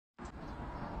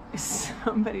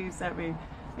somebody sent me,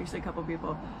 actually a couple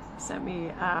people sent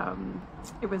me,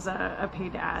 it was a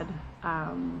paid ad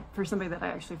for somebody that I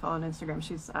actually follow on Instagram.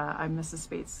 I'm Mrs.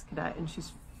 Spates Cadet, and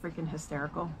she's freaking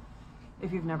hysterical.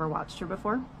 If you've never watched her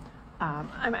before,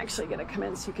 I'm actually gonna come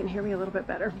in so you can hear me a little bit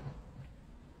better.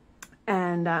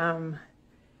 And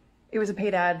it was a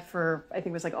paid ad for, I think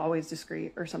it was like Always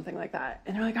Discreet or something like that.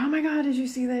 And they're like, oh my God, did you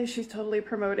see this? She's totally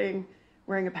promoting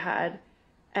wearing a pad.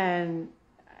 And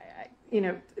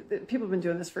people have been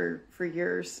doing this for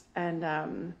years,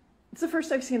 and it's the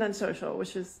first I've seen on social,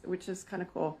 which is kind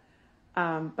of cool.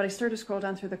 But I started to scroll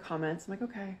down through the comments. I'm like,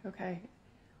 okay.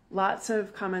 Lots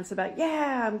of comments about,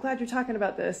 yeah, I'm glad you're talking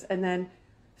about this. And then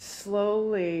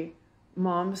slowly,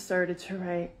 moms started to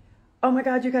write, oh my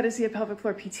God, you got to see a pelvic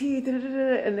floor PT.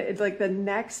 And it's like the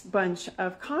next bunch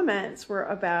of comments were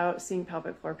about seeing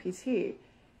pelvic floor PT.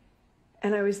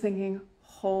 And I was thinking,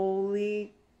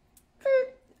 holy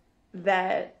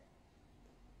that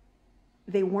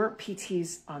they weren't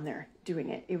PTs on there doing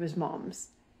it. It was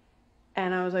moms.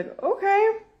 And I was like,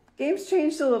 okay, game's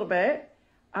changed a little bit.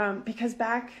 Because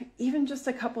back even just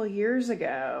a couple of years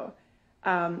ago,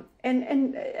 and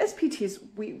as PTs,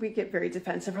 we get very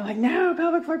defensive. We're like, no,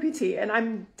 pelvic floor PT. And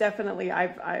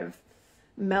I've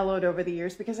mellowed over the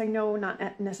years because I know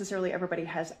not necessarily everybody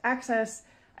has access.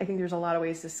 I think there's a lot of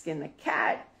ways to skin the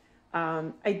cat.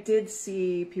 I did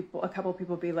see a couple of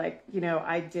people be like,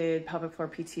 I did pelvic floor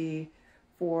PT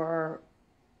for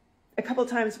a couple of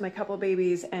times with my couple of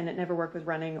babies, and it never worked with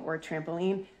running or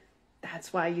trampoline.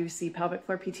 That's why you see pelvic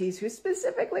floor PTs who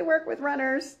specifically work with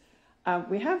runners.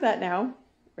 We have that now,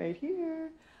 right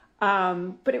here.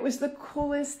 But it was the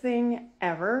coolest thing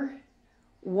ever.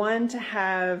 One, to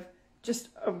have just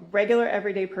a regular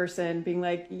everyday person being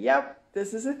like, yep,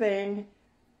 this is a thing.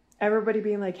 Everybody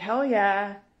being like, hell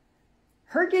yeah.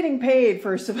 Her getting paid,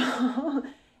 first of all.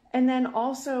 And then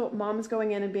also moms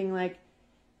going in and being like,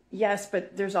 yes,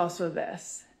 but there's also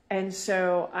this. And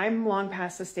so I'm long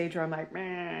past the stage where I'm like,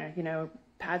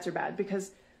 pads are bad,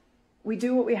 because we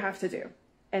do what we have to do.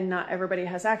 And not everybody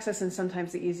has access. And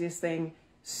sometimes the easiest thing,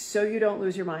 so you don't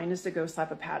lose your mind, is to go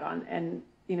slap a pad on and,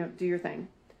 do your thing.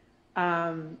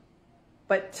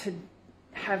 But to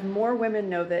have more women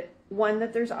know that, one,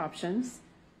 that there's options,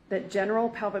 that general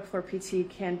pelvic floor PT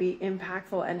can be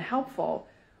impactful and helpful,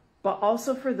 but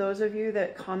also for those of you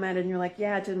that commented and you're like,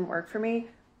 yeah, it didn't work for me,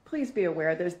 please be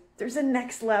aware there's a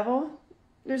next level.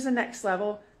 There's a next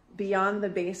level beyond the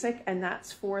basic, and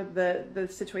that's for the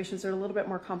situations that are a little bit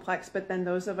more complex. But then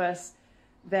those of us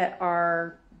that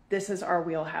this is our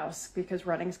wheelhouse, because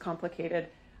running's complicated.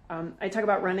 I talk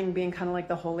about running being kind of like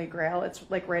the holy grail. It's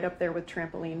like right up there with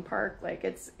trampoline park. Like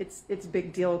it's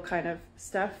big deal kind of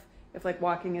stuff. If like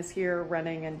walking is here,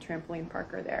 running and trampoline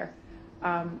park are there.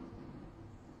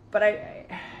 But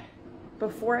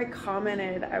before I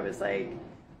commented, I was like,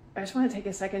 I just want to take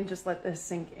a second, just let this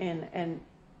sink in. And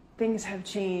things have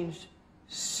changed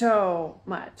so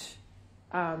much.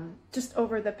 Just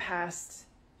over the past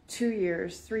 2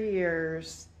 years, 3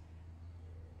 years,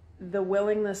 the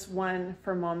willingness, one,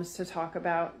 for moms to talk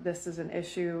about this as an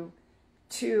issue,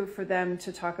 two, for them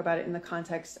to talk about it in the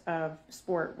context of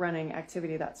sport, running,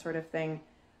 activity, that sort of thing.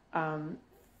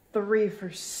 Three,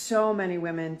 for so many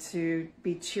women to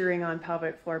be cheering on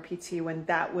pelvic floor PT when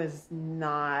that was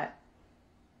not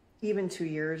even 2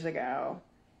 years ago,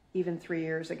 even 3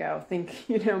 years ago. Think,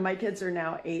 my kids are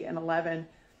now 8 and 11.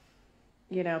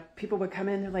 People would come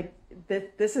in and like,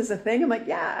 this is a thing. I'm like,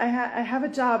 yeah, I have a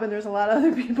job, and there's a lot of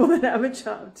other people that have a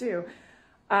job too.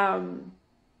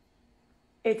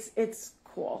 It's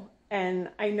cool. And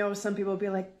I know some people will be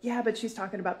like, yeah, but she's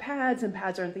talking about pads, and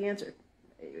pads aren't the answer.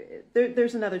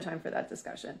 There's another time for that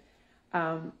discussion.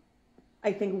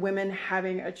 I think women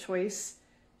having a choice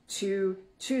to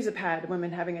choose a pad,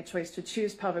 women having a choice to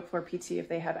choose pelvic floor PT if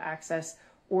they have access,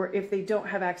 or if they don't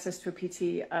have access to a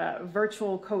PT, a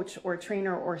virtual coach or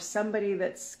trainer or somebody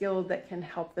that's skilled that can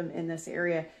help them in this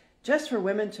area, just for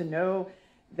women to know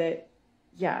that,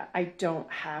 yeah, I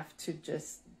don't have to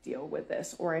just deal with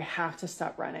this, or I have to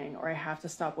stop running, or I have to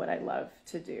stop what I love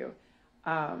to do.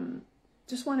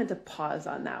 Just wanted to pause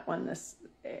on that one.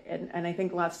 And I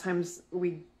think lots of times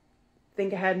we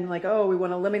think ahead and like, oh, we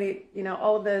want to eliminate,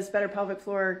 all of this, better pelvic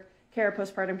floor care,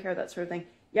 postpartum care, that sort of thing.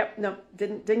 Yep, no,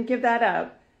 didn't give that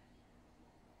up.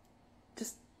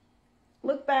 Just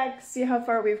look back, see how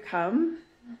far we've come,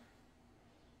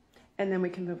 and then we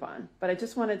can move on. But I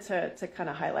just wanted to kind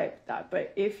of highlight that.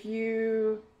 But if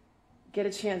you get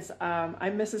a chance,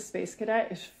 I'm Mrs. Space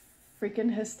Cadet is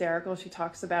freaking hysterical. She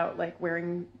talks about like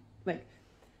wearing like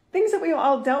things that we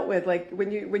all dealt with, like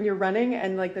when you're running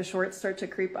and like the shorts start to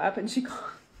creep up, and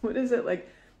what is it, like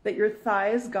that your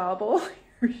thighs gobble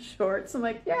your shorts. I'm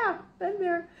like, yeah, been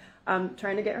there.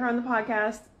 Trying to get her on the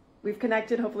podcast. We've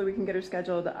connected. Hopefully we can get her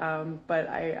scheduled. But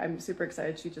I'm super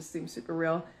excited. She just seems super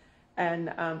real.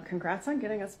 And congrats on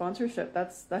getting a sponsorship.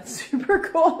 That's super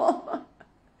cool. All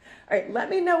right, let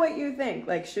me know what you think.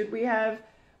 Like, should we have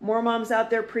more moms out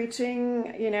there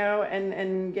preaching, you know,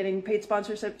 and getting paid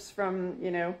sponsorships from,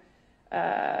 you know,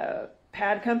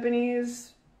 pad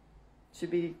companies?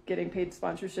 Should be getting paid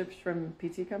sponsorships from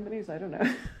PT companies? I don't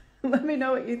know. Let me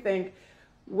know what you think.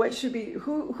 What should be,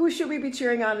 who should we be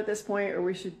cheering on at this point? Or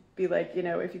we should be like, you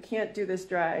know, if you can't do this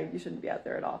dry, you shouldn't be out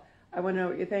there at all. I want to know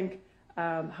what you think.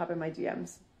 Hop in my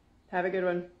DMs. Have a good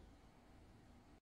one.